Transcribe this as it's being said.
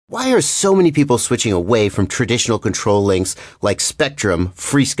Why are so many people switching away from traditional control links like Spektrum,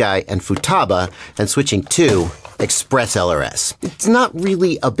 FreeSky, and Futaba and switching to Express LRS? It's not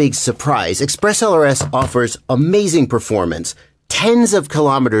really a big surprise. Express LRS offers amazing performance, tens of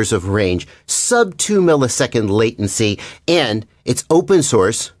kilometers of range, sub 2 millisecond latency, and it's open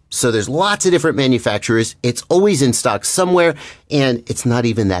source. So there's lots of different manufacturers. It's always in stock somewhere, and it's not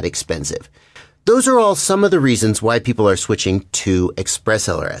even that expensive. Those are all some of the reasons why people are switching to Express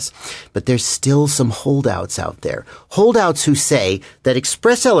LRS. But there's still some holdouts out there. Holdouts who say that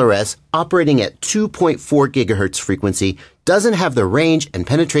Express LRS operating at 2.4 gigahertz frequency doesn't have the range and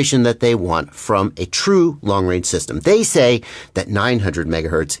penetration that they want from a true long-range system. They say that 900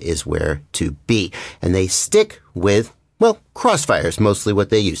 megahertz is where to be. And they stick with, well, Crossfire is mostly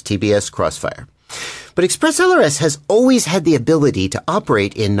what they use, TBS Crossfire. But Express LRS has always had the ability to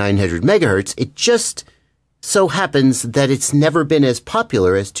operate in 900 megahertz. It just so happens that it's never been as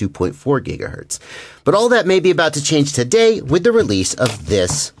popular as 2.4 gigahertz. But all that may be about to change today with the release of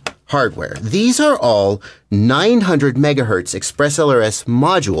this hardware. These are all 900 megahertz Express LRS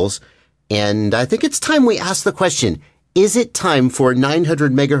modules, and I think it's time we ask the question, is it time for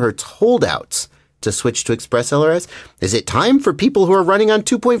 900 megahertz holdouts to switch to Express LRS? Is it time for people who are running on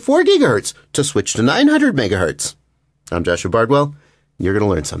 2.4 gigahertz to switch to 900 megahertz? I'm Joshua Bardwell. You're going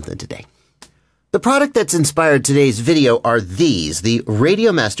to learn something today. The product that's inspired today's video are these, the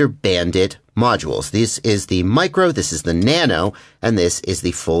RadioMaster Bandit modules. This is the Micro, this is the Nano, and this is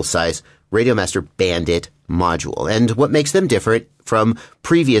the full-size RadioMaster Bandit module. And what makes them different from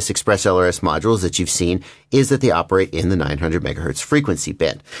previous Express LRS modules that you've seen is that they operate in the 900 megahertz frequency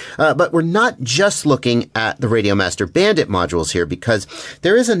band. But we're not just looking at the RadioMaster Bandit modules here, because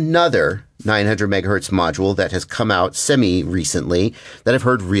there is another 900 megahertz module that has come out semi-recently that I've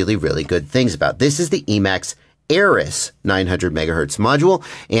heard really, really good things about. This is the Emax Aeris 900 megahertz module,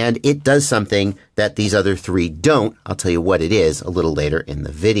 and it does something that these other three don't. I'll tell you what it is a little later in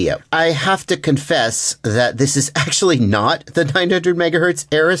the video. I have to confess that this is actually not the 900 megahertz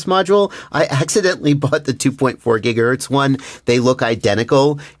Aeris module. I accidentally bought the 2.4 gigahertz one. They look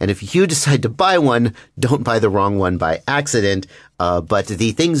identical, and if you decide to buy one, don't buy the wrong one by accident. But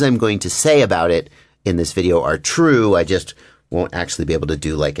the things I'm going to say about it in this video are true. I just won't actually be able to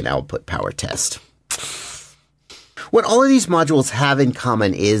do like an output power test. What all of these modules have in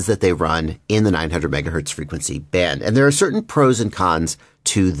common is that they run in the 900 megahertz frequency band. And there are certain pros and cons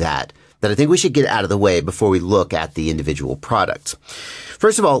to that I think we should get out of the way before we look at the individual products.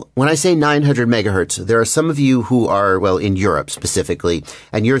 First of all, when I say 900 megahertz, there are some of you who are, well, in Europe specifically,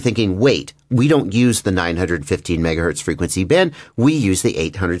 and you're thinking, wait, we don't use the 915 megahertz frequency band. We use the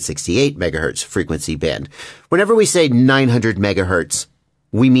 868 megahertz frequency band. Whenever we say 900 megahertz,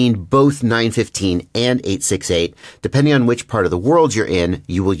 we mean both 915 and 868. Depending on which part of the world you're in,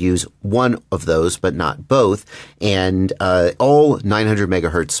 you will use one of those, but not both. And all 900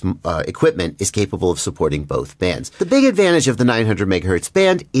 megahertz equipment is capable of supporting both bands. The big advantage of the 900 megahertz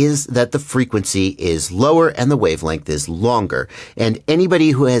band is that the frequency is lower and the wavelength is longer. And anybody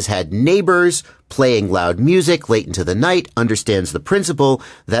who has had neighbors playing loud music late into the night understands the principle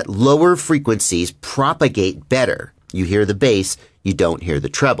that lower frequencies propagate better. You hear the bass, you don't hear the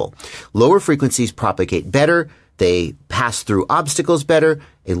treble. Lower frequencies propagate better. They pass through obstacles better.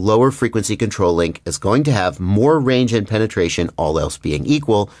 A lower frequency control link is going to have more range and penetration, all else being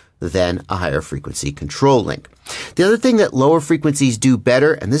equal, than a higher frequency control link. The other thing that lower frequencies do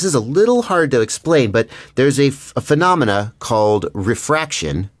better, and this is a little hard to explain, but there's a phenomena called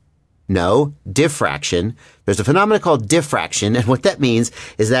refraction. No, diffraction. There's a phenomenon called diffraction, and what that means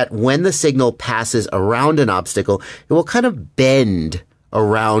is that when the signal passes around an obstacle, it will kind of bend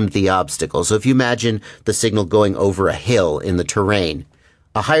around the obstacle. So if you imagine the signal going over a hill in the terrain,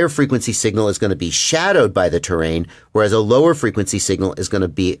 a higher frequency signal is going to be shadowed by the terrain, whereas a lower frequency signal is going to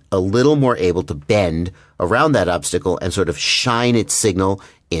be a little more able to bend around that obstacle and sort of shine its signal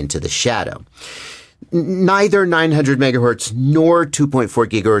into the shadow. Neither 900 megahertz nor 2.4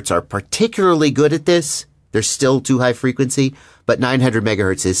 gigahertz are particularly good at this. They're still too high frequency, but 900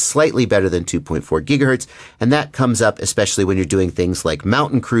 megahertz is slightly better than 2.4 gigahertz, and that comes up especially when you're doing things like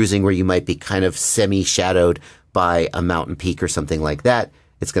mountain cruising where you might be kind of semi-shadowed by a mountain peak or something like that.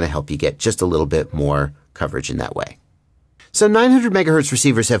 It's going to help you get just a little bit more coverage in that way. So 900 megahertz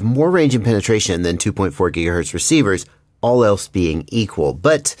receivers have more range and penetration than 2.4 gigahertz receivers, all else being equal.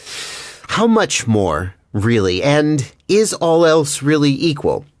 But how much more, really? And is all else really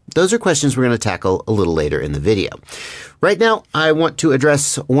equal? Those are questions we're going to tackle a little later in the video. Right now, I want to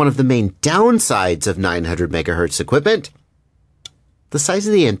address one of the main downsides of 900 megahertz equipment, the size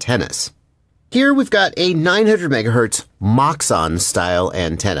of the antennas. Here we've got a 900 megahertz Moxon style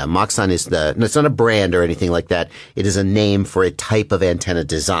antenna. Moxon is it's not a brand or anything like that. It is a name for a type of antenna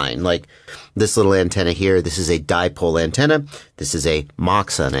design. Like this little antenna here, this is a dipole antenna. This is a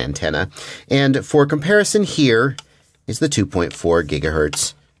Moxon antenna. And for comparison, here is the 2.4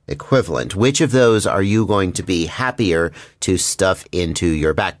 gigahertz equivalent. Which of those are you going to be happier to stuff into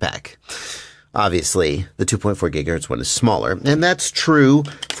your backpack? Obviously, the 2.4 gigahertz one is smaller, and that's true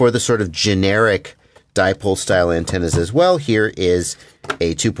for the sort of generic dipole style antennas as well. Here is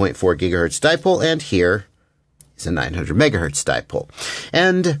a 2.4 gigahertz dipole, and here is a 900 megahertz dipole.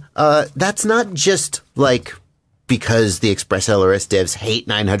 And that's not just like because the Express LRS devs hate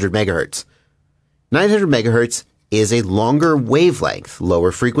 900 megahertz. 900 megahertz is a longer wavelength,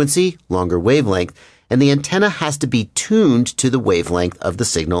 lower frequency, longer wavelength, and the antenna has to be tuned to the wavelength of the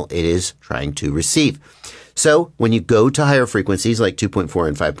signal it is trying to receive. So when you go to higher frequencies like 2.4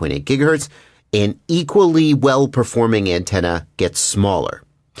 and 5.8 gigahertz, an equally well-performing antenna gets smaller.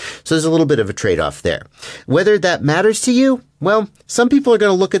 So there's a little bit of a trade-off there. Whether that matters to you, well, some people are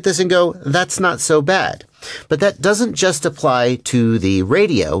going to look at this and go, that's not so bad. But that doesn't just apply to the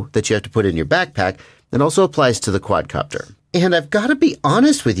radio that you have to put in your backpack. It also applies to the quadcopter. And I've got to be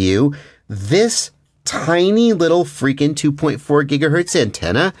honest with you, this tiny little freaking 2.4 gigahertz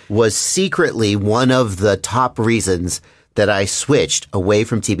antenna was secretly one of the top reasons that I switched away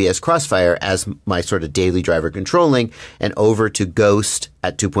from TBS Crossfire as my sort of daily driver controlling and over to Ghost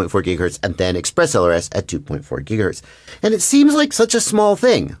at 2.4 gigahertz and then Express LRS at 2.4 gigahertz. And it seems like such a small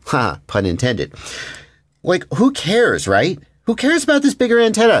thing. Pun intended. Like, who cares, right? Who cares about this bigger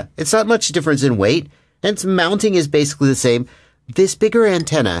antenna? It's not much difference in weight, and its mounting is basically the same. This bigger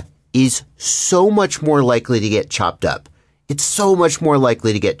antenna is so much more likely to get chopped up. It's so much more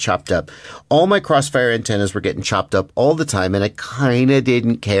likely to get chopped up. All my Crossfire antennas were getting chopped up all the time, and I kind of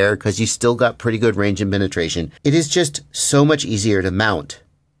didn't care because you still got pretty good range and penetration. It is just so much easier to mount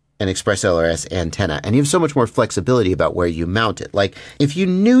an Express LRS antenna, and you have so much more flexibility about where you mount it. Like, if you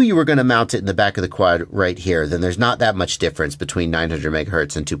knew you were going to mount it in the back of the quad right here, then there's not that much difference between 900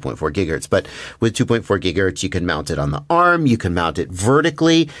 megahertz and 2.4 gigahertz. But with 2.4 gigahertz, you can mount it on the arm, you can mount it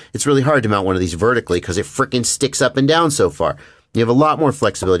vertically. It's really hard to mount one of these vertically because it frickin' sticks up and down so far. You have a lot more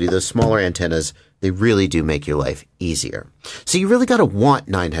flexibility. Those smaller antennas, they really do make your life easier. So you really got to want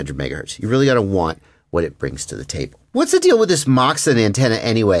 900 megahertz. You really got to want what it brings to the table. What's the deal with this Moxon antenna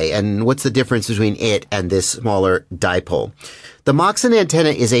anyway, and what's the difference between it and this smaller dipole? The Moxon antenna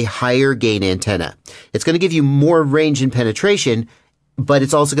is a higher gain antenna. It's going to give you more range and penetration, but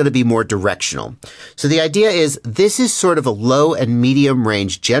it's also going to be more directional. So the idea is this is sort of a low and medium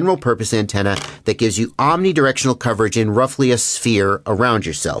range general purpose antenna that gives you omnidirectional coverage in roughly a sphere around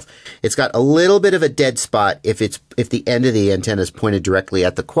yourself. It's got a little bit of a dead spot if the end of the antenna is pointed directly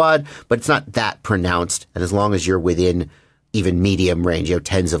at the quad, but it's not that pronounced. And as long as you're within even medium range,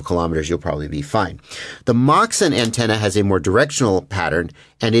 tens of kilometers, you'll probably be fine. The Moxon antenna has a more directional pattern,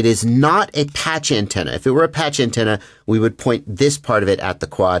 and it is not a patch antenna. If it were a patch antenna, we would point this part of it at the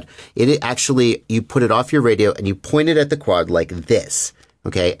quad. It actually, you put it off your radio and you point it at the quad like this.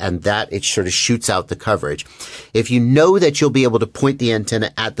 Okay, and that it sort of shoots out the coverage. If you know that you'll be able to point the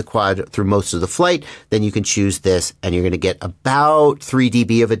antenna at the quad through most of the flight, then you can choose this, and you're going to get about 3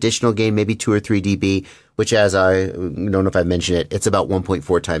 dB of additional gain, maybe 2 or 3 dB, which, as I don't know if I mentioned it, it's about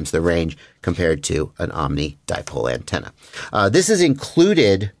 1.4 times the range compared to an omni dipole antenna. This is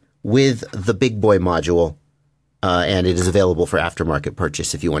included with the big boy module, and it is available for aftermarket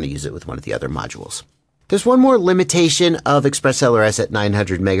purchase if you want to use it with one of the other modules. There's one more limitation of Express LRS at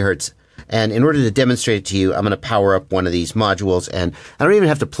 900 megahertz. And in order to demonstrate it to you, I'm going to power up one of these modules, and I don't even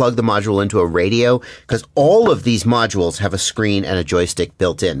have to plug the module into a radio because all of these modules have a screen and a joystick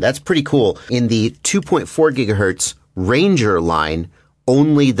built in. That's pretty cool. In the 2.4 gigahertz Ranger line,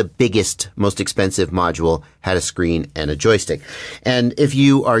 only the biggest, most expensive module had a screen and a joystick. And if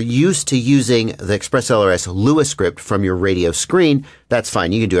you are used to using the Express LRS Lua script from your radio screen, that's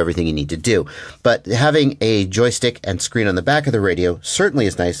fine. You can do everything you need to do. But having a joystick and screen on the back of the radio certainly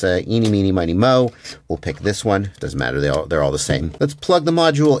is nice. Eeny, meeny, miny, mo. We'll pick this one. Doesn't matter. They're all the same. Let's plug the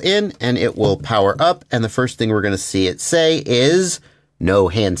module in, and it will power up. And the first thing we're going to see it say is no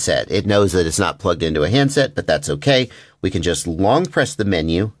handset. It knows that it's not plugged into a handset, but that's okay. We can just long press the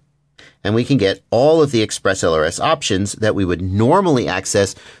menu, and we can get all of the Express LRS options that we would normally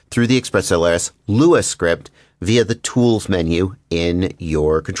access through the Express LRS Lua script via the Tools menu in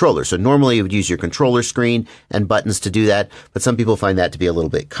your controller. So normally you would use your controller screen and buttons to do that, but some people find that to be a little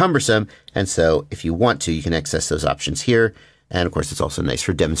bit cumbersome, and so if you want to, you can access those options here. And of course, it's also nice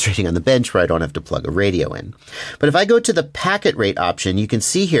for demonstrating on the bench where I don't have to plug a radio in. But if I go to the packet rate option, you can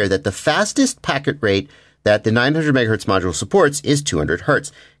see here that the fastest packet rate that the 900 megahertz module supports is 200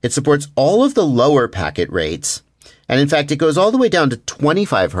 hertz. It supports all of the lower packet rates. And in fact, it goes all the way down to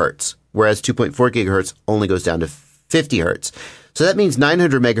 25 hertz, whereas 2.4 gigahertz only goes down to 50 hertz. So that means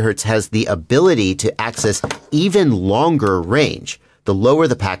 900 megahertz has the ability to access even longer range. The lower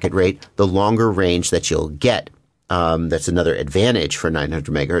the packet rate, the longer range that you'll get. That's another advantage for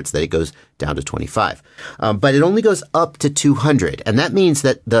 900 megahertz, that it goes down to 25. But it only goes up to 200. And that means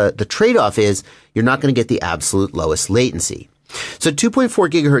that the trade-off is you're not going to get the absolute lowest latency. So 2.4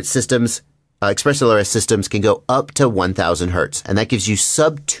 gigahertz systems, Express LRS systems, can go up to 1000 hertz. And that gives you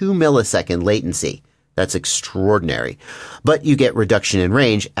sub 2 millisecond latency. That's extraordinary. But you get reduction in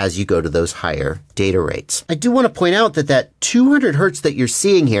range as you go to those higher data rates. I do want to point out that 200 hertz that you're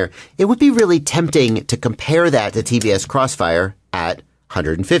seeing here, it would be really tempting to compare that to TBS Crossfire at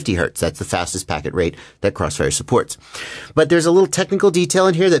 150 hertz. That's the fastest packet rate that Crossfire supports. But there's a little technical detail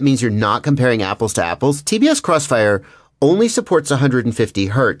in here that means you're not comparing apples to apples. TBS Crossfire only supports 150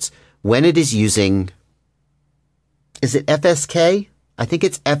 hertz when it is using, is it FSK? I think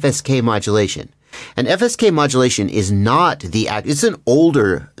it's FSK modulation. And FSK modulation is not it's an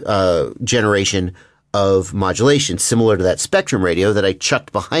older generation of modulation, similar to that Spektrum radio that I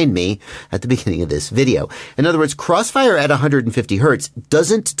chucked behind me at the beginning of this video. In other words, Crossfire at 150 hertz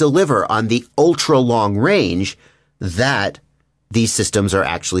doesn't deliver on the ultra long range that these systems are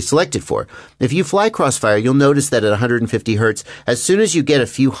actually selected for. If you fly Crossfire, you'll notice that at 150 hertz, as soon as you get a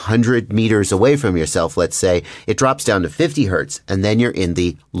few hundred meters away from yourself, let's say, it drops down to 50 hertz, and then you're in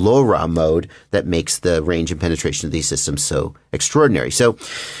the LoRa mode that makes the range and penetration of these systems so extraordinary. So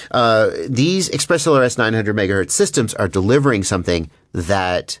these Express LRS 900 megahertz systems are delivering something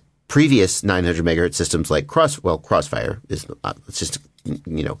that previous 900 megahertz systems like Crossfire is, let's just,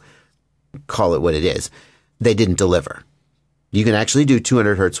 call it what it is, they didn't deliver. You can actually do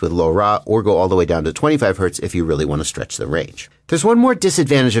 200 hertz with LoRa or go all the way down to 25 hertz if you really want to stretch the range. There's one more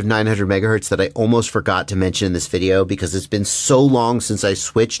disadvantage of 900 megahertz that I almost forgot to mention in this video because it's been so long since I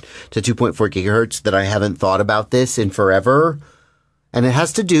switched to 2.4 gigahertz that I haven't thought about this in forever. And it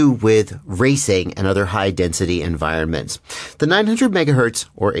has to do with racing and other high density environments. The 900 megahertz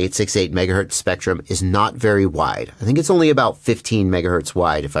or 868 megahertz spectrum is not very wide. I think it's only about 15 megahertz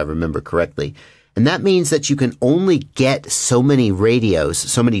wide if I remember correctly. And that means that you can only get so many radios,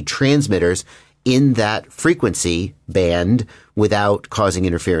 so many transmitters in that frequency band without causing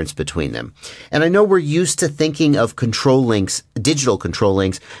interference between them. And I know we're used to thinking of control links, digital control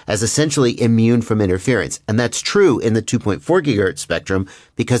links, as essentially immune from interference. And that's true in the 2.4 gigahertz spectrum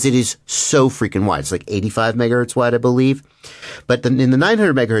because it is so freaking wide. It's like 85 megahertz wide, I believe. But in the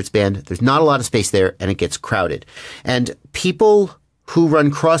 900 megahertz band, there's not a lot of space there and it gets crowded. And people who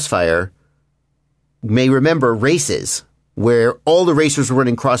run Crossfire may remember races where all the racers were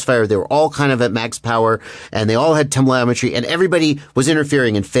running Crossfire. They were all kind of at max power and they all had telemetry and everybody was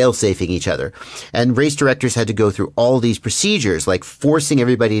interfering and fail-safing each other. And race directors had to go through all these procedures like forcing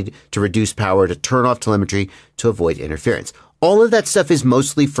everybody to reduce power, to turn off telemetry, to avoid interference. All of that stuff is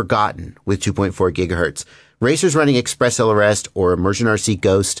mostly forgotten with 2.4 gigahertz. Racers running Express LRS or Immersion RC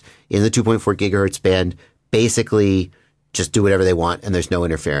Ghost in the 2.4 gigahertz band basically just do whatever they want and there's no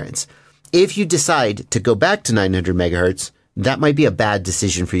interference. If you decide to go back to 900 megahertz, that might be a bad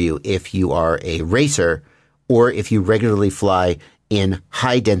decision for you if you are a racer or if you regularly fly in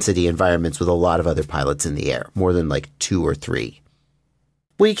high density environments with a lot of other pilots in the air, more than like 2 or 3.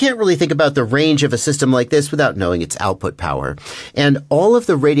 Well, you can't really think about the range of a system like this without knowing its output power. And all of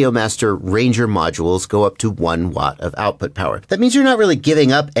the RadioMaster Ranger modules go up to 1 watt of output power. That means you're not really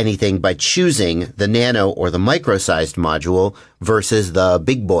giving up anything by choosing the nano or the micro-sized module versus the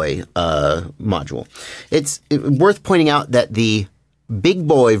big boy module. It's worth pointing out that the big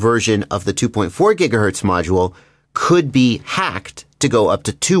boy version of the 2.4 gigahertz module could be hacked to go up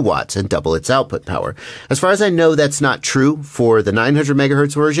to 2 watts and double its output power. As far as I know, that's not true for the 900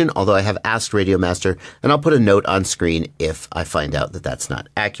 megahertz version, although I have asked RadioMaster, and I'll put a note on screen if I find out that that's not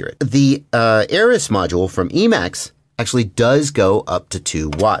accurate. The Aeris module from Emax actually does go up to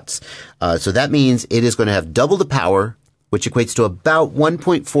 2 watts. So that means it is going to have double the power, which equates to about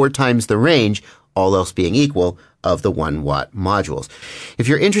 1.4 times the range, all else being equal, of the 1 watt modules. If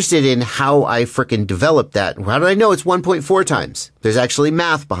you're interested in how I frickin' developed that, how did I know it's 1.4 times? There's actually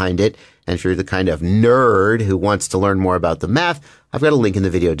math behind it. And if you're the kind of nerd who wants to learn more about the math, I've got a link in the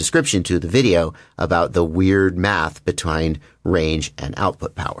video description to the video about the weird math between range and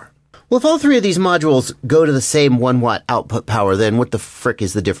output power. Well, if all three of these modules go to the same 1 watt output power, then what the frick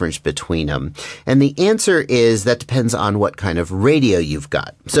is the difference between them? And the answer is that depends on what kind of radio you've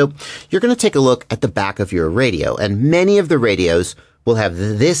got. So you're going to take a look at the back of your radio, and many of the radios will have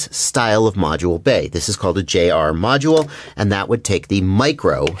this style of module bay. This is called a JR module, and that would take the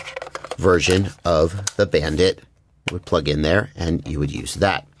micro version of the Bandit. It would plug in there, and you would use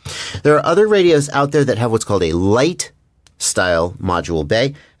that. There are other radios out there that have what's called a light style module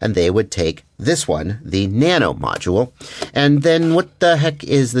bay, and they would take this one, the Nano module. And then what the heck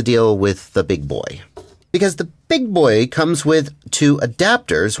is the deal with the big boy? Because the big boy comes with 2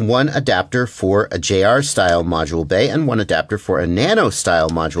 adapters, one adapter for a JR style module bay and one adapter for a Nano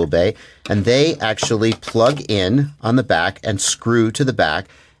style module bay, and they actually plug in on the back and screw to the back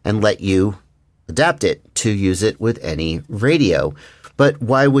and let you adapt it to use it with any radio. But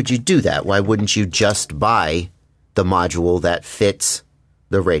why would you do that? Why wouldn't you just buy the module that fits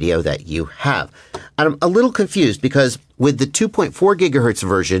the radio that you have? I'm a little confused because with the 2.4 gigahertz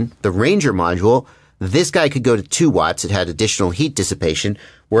version, the Ranger module, this guy could go to 2 watts. It had additional heat dissipation,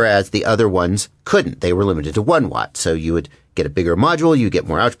 whereas the other ones couldn't. They were limited to 1 watt. So you would get a bigger module, you get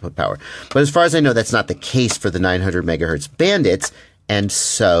more output power. But as far as I know, that's not the case for the 900 megahertz Bandits. And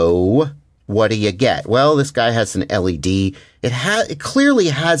so what do you get? Well, this guy has an LED. It clearly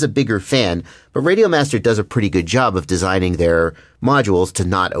has a bigger fan, but RadioMaster does a pretty good job of designing their modules to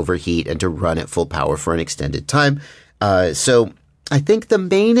not overheat and to run at full power for an extended time. So I think the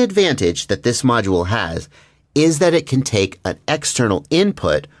main advantage that this module has is that it can take an external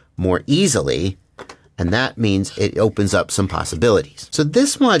input more easily, and that means it opens up some possibilities. So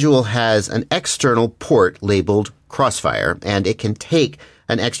this module has an external port labeled Crossfire, and it can take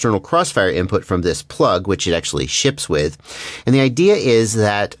an external Crossfire input from this plug, which it actually ships with. And the idea is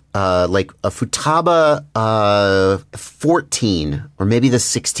that like a Futaba 14 or maybe the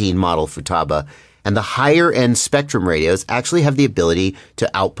 16 model Futaba and the higher end Spektrum radios actually have the ability to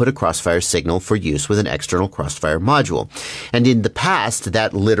output a Crossfire signal for use with an external Crossfire module. And in the past,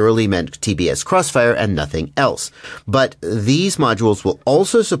 that literally meant TBS Crossfire and nothing else. But these modules will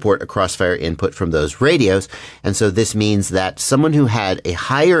also support a Crossfire input from those radios. And so this means that someone who had a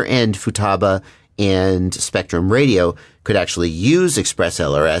higher end Futaba and Spektrum radio could actually use Express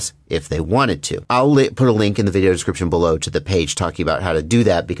LRS if they wanted to. I'll put a link in the video description below to the page talking about how to do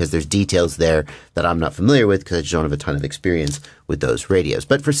that, because there's details there that I'm not familiar with because I just don't have a ton of experience with those radios.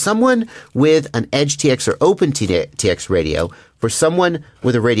 But for someone with an Edge TX or Open TX radio, for someone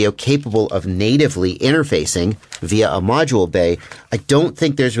with a radio capable of natively interfacing via a module bay, I don't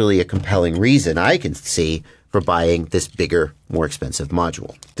think there's really a compelling reason I can see for buying this bigger, more expensive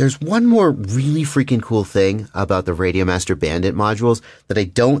module. There's one more really freaking cool thing about the RadioMaster Bandit modules that I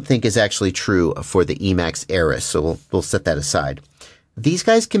don't think is actually true for the Emax Aeris, so we'll set that aside. These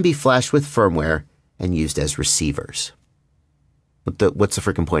guys can be flashed with firmware and used as receivers. What's the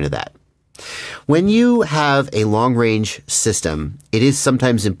freaking point of that? When you have a long-range system, it is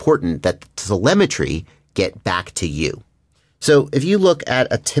sometimes important that the telemetry get back to you. So if you look at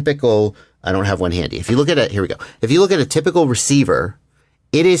a typical, I don't have one handy. If you look at it, here we go. If you look at a typical receiver,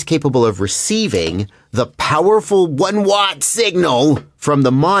 it is capable of receiving the powerful 1 watt signal from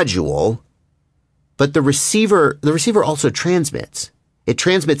the module, but the receiver also transmits. It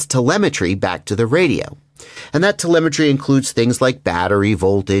transmits telemetry back to the radio. And that telemetry includes things like battery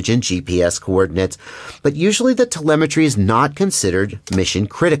voltage and GPS coordinates, but usually the telemetry is not considered mission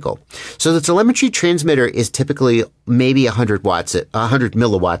critical. So the telemetry transmitter is typically maybe 100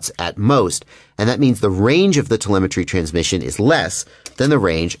 milliwatts at most, and that means the range of the telemetry transmission is less than the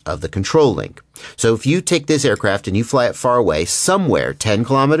range of the control link. So if you take this aircraft and you fly it far away, somewhere, 10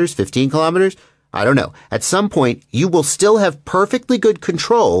 kilometers, 15 kilometers, I don't know, at some point you will still have perfectly good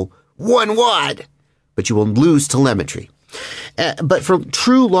control, 1 watt, but you will lose telemetry. But for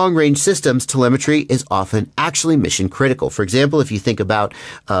true long-range systems, telemetry is often actually mission critical. For example, if you think about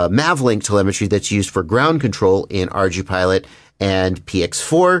Mavlink telemetry that's used for ground control in RGPilot and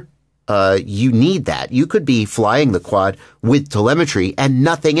PX4, you need that. You could be flying the quad with telemetry and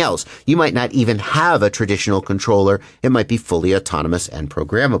nothing else. You might not even have a traditional controller. It might be fully autonomous and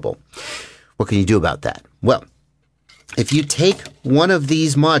programmable. What can you do about that? Well, if you take one of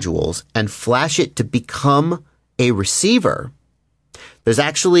these modules and flash it to become a receiver, there's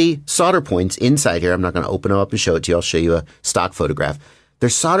actually solder points inside here. I'm not going to open them up and show it to you. I'll show you a stock photograph.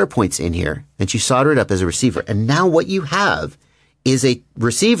 There's solder points in here, and you solder it up as a receiver. And now what you have is a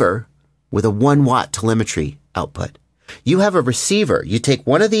receiver with a 1 watt telemetry output. You have a receiver. You take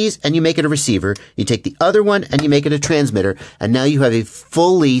one of these and you make it a receiver. You take the other one and you make it a transmitter. And now you have a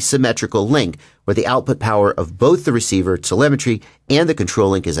fully symmetrical link where the output power of both the receiver, telemetry, and the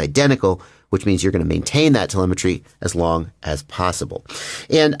control link is identical, which means you're going to maintain that telemetry as long as possible.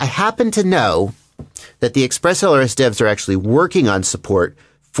 And I happen to know that the Express LRS devs are actually working on support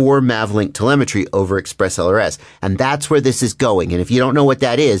for Mavlink telemetry over Express LRS. And that's where this is going. And if you don't know what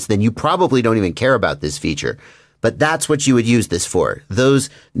that is, then you probably don't even care about this feature. But that's what you would use this for. Those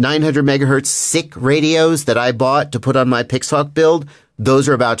 900 megahertz SICK radios that I bought to put on my Pixhawk build, those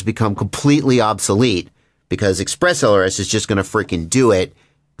are about to become completely obsolete because Express LRS is just going to freaking do it.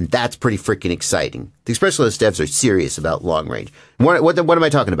 And that's pretty freaking exciting. The Express LRS devs are serious about long range. What am I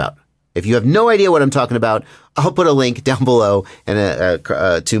talking about? If you have no idea what I'm talking about, I'll put a link down below and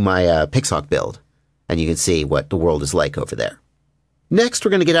to my Pixhawk build, and you can see what the world is like over there. Next,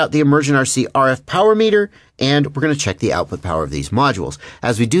 we're going to get out the Immersion RC RF power meter, and we're going to check the output power of these modules.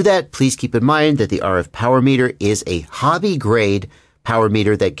 As we do that, please keep in mind that the RF power meter is a hobby-grade power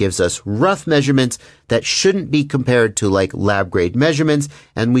meter that gives us rough measurements that shouldn't be compared to like lab grade measurements,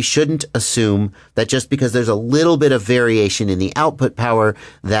 and we shouldn't assume that just because there's a little bit of variation in the output power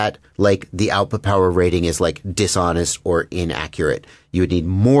that like the output power rating is like dishonest or inaccurate. You would need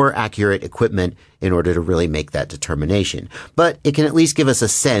more accurate equipment in order to really make that determination. But it can at least give us a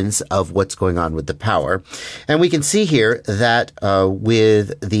sense of what's going on with the power. And we can see here that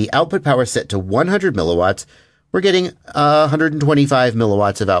with the output power set to 100 milliwatts, we're getting 125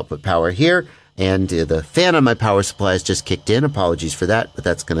 milliwatts of output power here, and the fan on my power supply has just kicked in. Apologies for that, but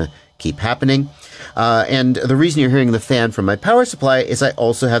that's going to keep happening. And the reason you're hearing the fan from my power supply is I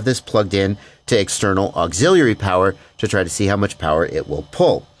also have this plugged in to external auxiliary power to try to see how much power it will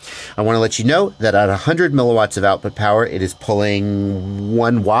pull. I want to let you know that at 100 milliwatts of output power, it is pulling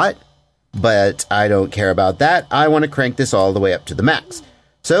 1 watt, but I don't care about that. I want to crank this all the way up to the max.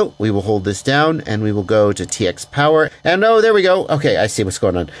 So we will hold this down and we will go to TX power. And oh, there we go. Okay, I see what's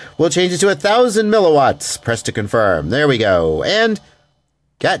going on. We'll change it to 1,000 milliwatts. Press to confirm. There we go. And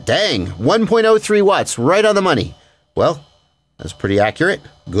god dang, 1.03 watts, right on the money. Well, that's pretty accurate.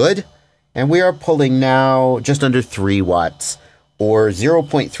 Good. And we are pulling now just under 3 watts or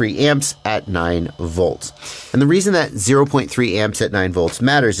 0.3 amps at 9 volts. And the reason that 0.3 amps at 9 volts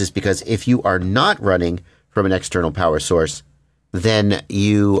matters is because if you are not running from an external power source, then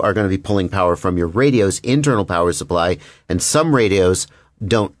you are going to be pulling power from your radio's internal power supply, and some radios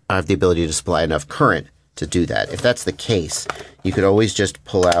don't have the ability to supply enough current to do that. If that's the case, you could always just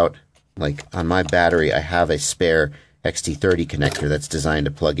pull out, like on my battery, I have a spare XT30 connector that's designed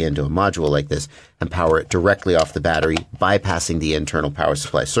to plug into a module like this and power it directly off the battery, bypassing the internal power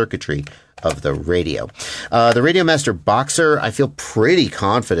supply circuitry of the radio. The RadioMaster Boxer, I feel pretty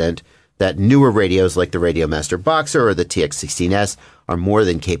confident that newer radios like the RadioMaster Boxer or the TX16S are more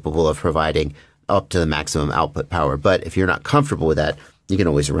than capable of providing up to the maximum output power. But if you're not comfortable with that, you can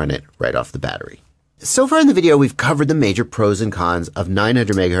always run it right off the battery. So far in the video, we've covered the major pros and cons of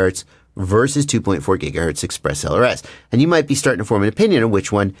 900 megahertz versus 2.4 gigahertz Express LRS. And you might be starting to form an opinion on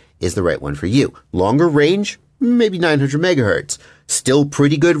which one is the right one for you. Longer range? Maybe 900 megahertz. Still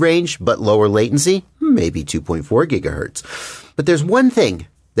pretty good range, but lower latency? Maybe 2.4 gigahertz. But there's one thing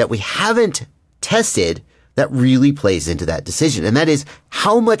that we haven't tested that really plays into that decision. And that is,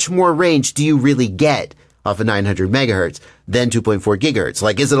 how much more range do you really get off of 900 megahertz than 2.4 gigahertz?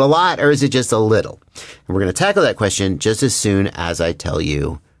 Like, is it a lot or is it just a little? And we're going to tackle that question just as soon as I tell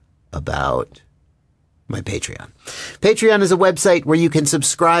you about my Patreon. Patreon is a website where you can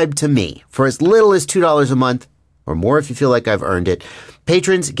subscribe to me for as little as $2 a month, or more if you feel like I've earned it.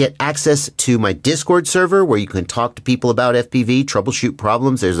 Patrons get access to my Discord server where you can talk to people about FPV, troubleshoot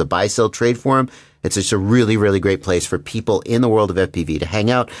problems. There's a buy-sell trade forum. It's just a really, really great place for people in the world of FPV to hang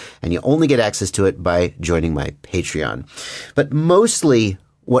out, and you only get access to it by joining my Patreon. But mostly,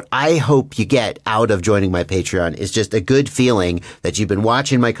 what I hope you get out of joining my Patreon is just a good feeling that you've been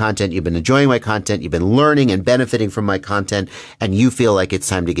watching my content, you've been enjoying my content, you've been learning and benefiting from my content, and you feel like it's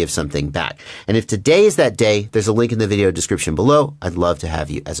time to give something back. And if today is that day, there's a link in the video description below. I'd love to have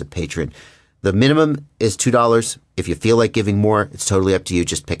you as a patron. The minimum is $2. If you feel like giving more, it's totally up to you.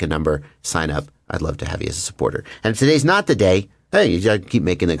 Just pick a number, sign up. I'd love to have you as a supporter. And if today's not the day, hey, you gotta keep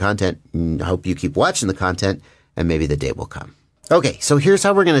making the content. I hope you keep watching the content, and maybe the day will come. Okay, so here's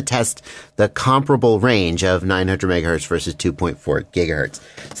how we're going to test the comparable range of 900 megahertz versus 2.4 gigahertz.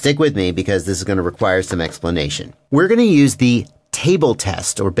 Stick with me because this is going to require some explanation. We're going to use the table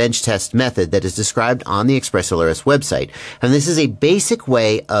test or bench test method that is described on the Express LRS website. And this is a basic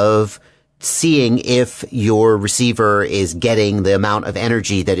way of seeing if your receiver is getting the amount of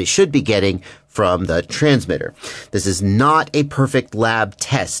energy that it should be getting from the transmitter. This is not a perfect lab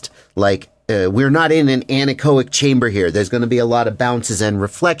test. Like, we're not in an anechoic chamber here. There's going to be a lot of bounces and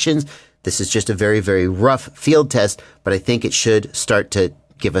reflections. This is just a very, very rough field test, but I think it should start to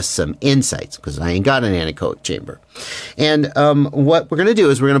give us some insights because I ain't got an anechoic chamber. And what we're going to do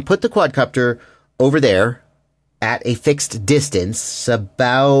is we're going to put the quadcopter over there at a fixed distance,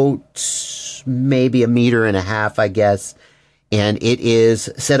 about maybe 1.5 meters, I guess. And it is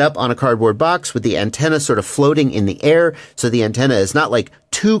set up on a cardboard box with the antenna sort of floating in the air. So the antenna is not like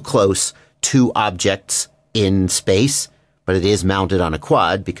too close to objects in space, but it is mounted on a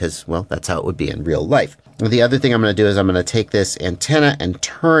quad because, well, that's how it would be in real life. The other thing I'm going to do is I'm going to take this antenna and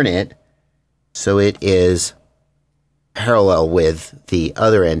turn it so it is parallel with the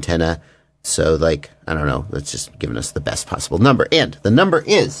other antenna. So, like, I don't know, that's just giving us the best possible number. And the number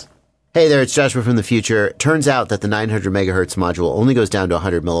is, hey there, it's Joshua from the future. It turns out that the 900 megahertz module only goes down to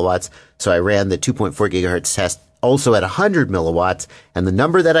 100 milliwatts. So I ran the 2.4 gigahertz test also at 100 milliwatts. And the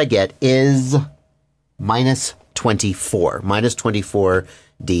number that I get is minus 24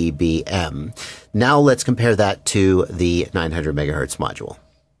 dBm. Now let's compare that to the 900 megahertz module.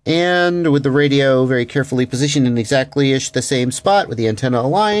 And with the radio very carefully positioned in exactly-ish the same spot with the antenna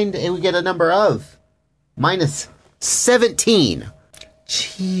aligned, and we get a number of minus 17.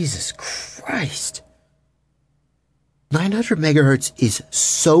 Jesus Christ. 900 megahertz is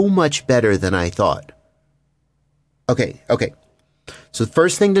so much better than I thought. Okay. So the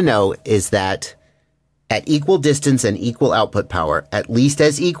first thing to know is that at equal distance and equal output power, at least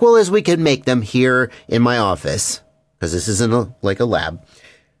as equal as we can make them here in my office, because this isn't like a lab,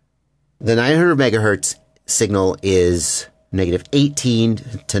 the 900 megahertz signal is negative 18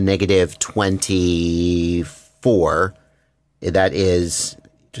 to negative 24. That is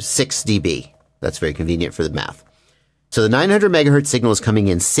 6 dB. That's very convenient for the math. So the 900 megahertz signal is coming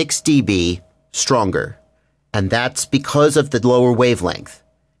in 6 dB stronger, and that's because of the lower wavelength.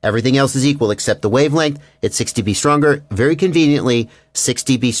 Everything else is equal except the wavelength. It's 6 dB stronger. Very conveniently, 6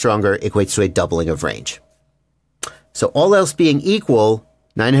 dB stronger equates to a doubling of range. So all else being equal,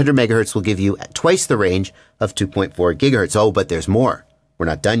 900 megahertz will give you twice the range of 2.4 gigahertz. Oh, but there's more. We're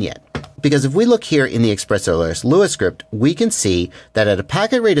not done yet. Because if we look here in the Express ELRS Lua script, we can see that at a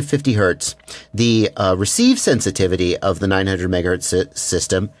packet rate of 50 hertz, the receive sensitivity of the 900 megahertz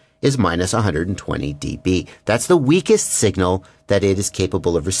system is minus 120 dB. That's the weakest signal that it is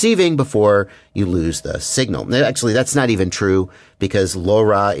capable of receiving before you lose the signal. Actually, that's not even true because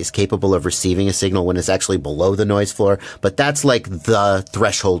LoRa is capable of receiving a signal when it's actually below the noise floor, but that's like the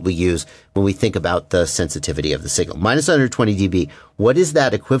threshold we use when we think about the sensitivity of the signal. Minus 120 dB, what is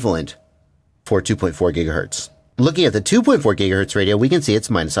that equivalent for 2.4 gigahertz? Looking at the 2.4 gigahertz radio, we can see it's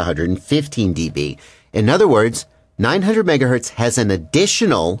minus 115 dB. In other words, 900 megahertz has an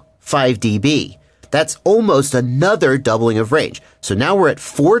additional 5 dB. That's almost another doubling of range. So now we're at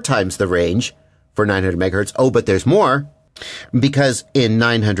 4 times the range for 900 megahertz. Oh, but there's more, because in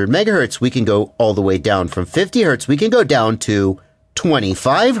 900 megahertz, we can go all the way down from 50 hertz. We can go down to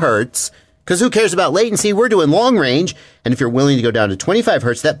 25 hertz, because who cares about latency? We're doing long range. And if you're willing to go down to 25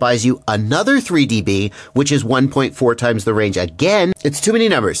 hertz, that buys you another 3 dB, which is 1.4 times the range. Again, it's too many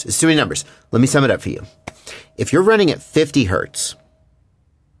numbers. It's too many numbers. Let me sum it up for you. If you're running at 50 hertz,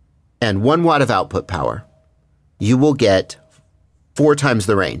 and 1 watt of output power, you will get 4 times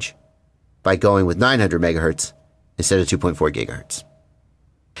the range by going with 900 megahertz instead of 2.4 gigahertz.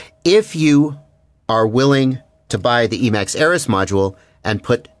 If you are willing to buy the Emax Aeris module and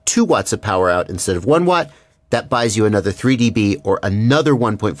put 2 watts of power out instead of 1 watt, that buys you another 3 dB or another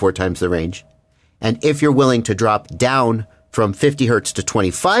 1.4 times the range. And if you're willing to drop down from 50 hertz to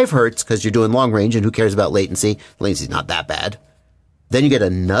 25 hertz, because you're doing long range and who cares about latency? Latency's not that bad. Then you get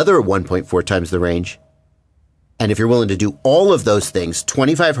another 1.4 times the range. And if you're willing to do all of those things,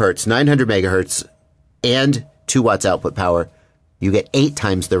 25 hertz, 900 megahertz, and 2 watts output power, you get 8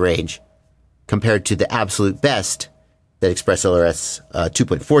 times the range compared to the absolute best that Express ELRS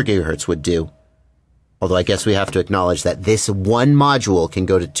 2.4 gigahertz would do. Although I guess we have to acknowledge that this one module can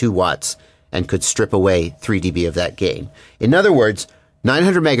go to 2 watts and could strip away 3 dB of that gain. In other words,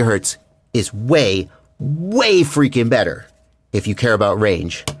 900 megahertz is way, way freaking better if you care about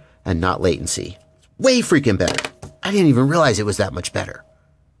range and not latency. Way freaking better. I didn't even realize it was that much better.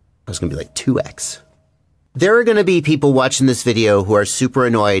 I was going to be like 2x. There are going to be people watching this video who are super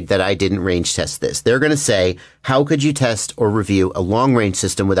annoyed that I didn't range test this. They're going to say, how could you test or review a long range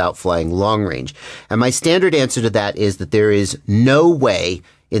system without flying long range? And my standard answer to that is that there is no way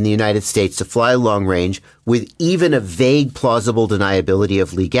in the United States to fly long range with even a vague plausible deniability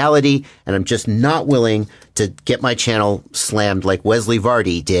of legality. And I'm just not willing to get my channel slammed like Wesley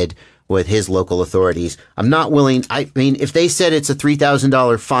Vardy did with his local authorities. I'm not willing. I mean, if they said it's a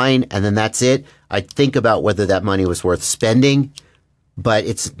 $3,000 fine and then that's it, I'd think about whether that money was worth spending. But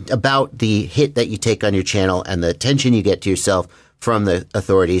it's about the hit that you take on your channel and the attention you get to yourself from the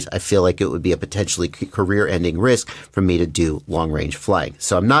authorities. I feel like it would be a potentially career-ending risk for me to do long-range flying.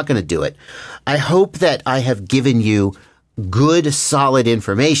 So I'm not going to do it. I hope that I have given you good, solid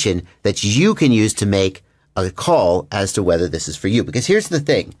information that you can use to make a call as to whether this is for you. Because here's the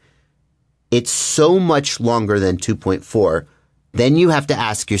thing. It's so much longer than 2.4. Then you have to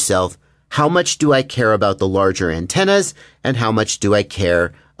ask yourself, how much do I care about the larger antennas and how much do I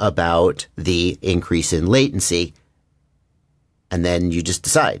care about the increase in latency? And then you just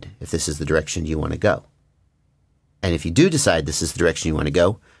decide if this is the direction you want to go. And if you do decide this is the direction you want to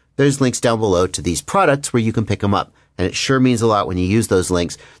go, there's links down below to these products where you can pick them up. And it sure means a lot when you use those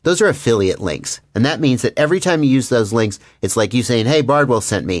links. Those are affiliate links. And that means that every time you use those links, it's like you saying, hey, Bardwell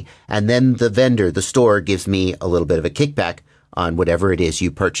sent me. And then the vendor, the store, gives me a little bit of a kickback on whatever it is you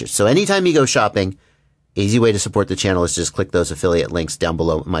purchase. So anytime you go shopping, easy way to support the channel is just click those affiliate links down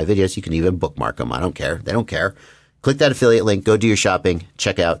below in my videos. You can even bookmark them. I don't care. They don't care. Click that affiliate link, go do your shopping,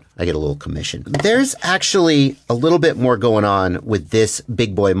 check out. I get a little commission. There's actually a little bit more going on with this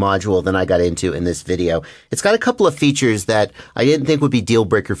big boy module than I got into in this video. It's got a couple of features that I didn't think would be deal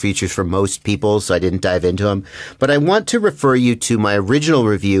breaker features for most people, so I didn't dive into them. But I want to refer you to my original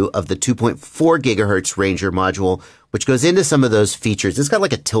review of the 2.4 gigahertz Ranger module, which goes into some of those features. It's got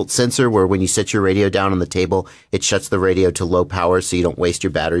like a tilt sensor where when you set your radio down on the table, it shuts the radio to low power so you don't waste your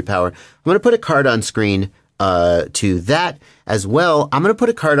battery power. I'm going to put a card on screen to that as well. I'm going to put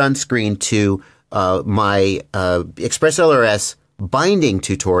a card on screen to my Express LRS binding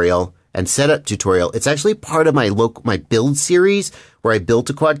tutorial and setup tutorial. It's actually part of my build series where I built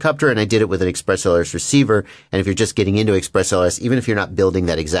a quadcopter and I did it with an Express LRS receiver. And if you're just getting into Express LRS, even if you're not building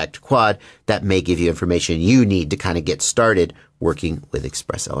that exact quad, that may give you information you need to kind of get started working with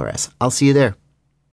Express LRS. I'll see you there.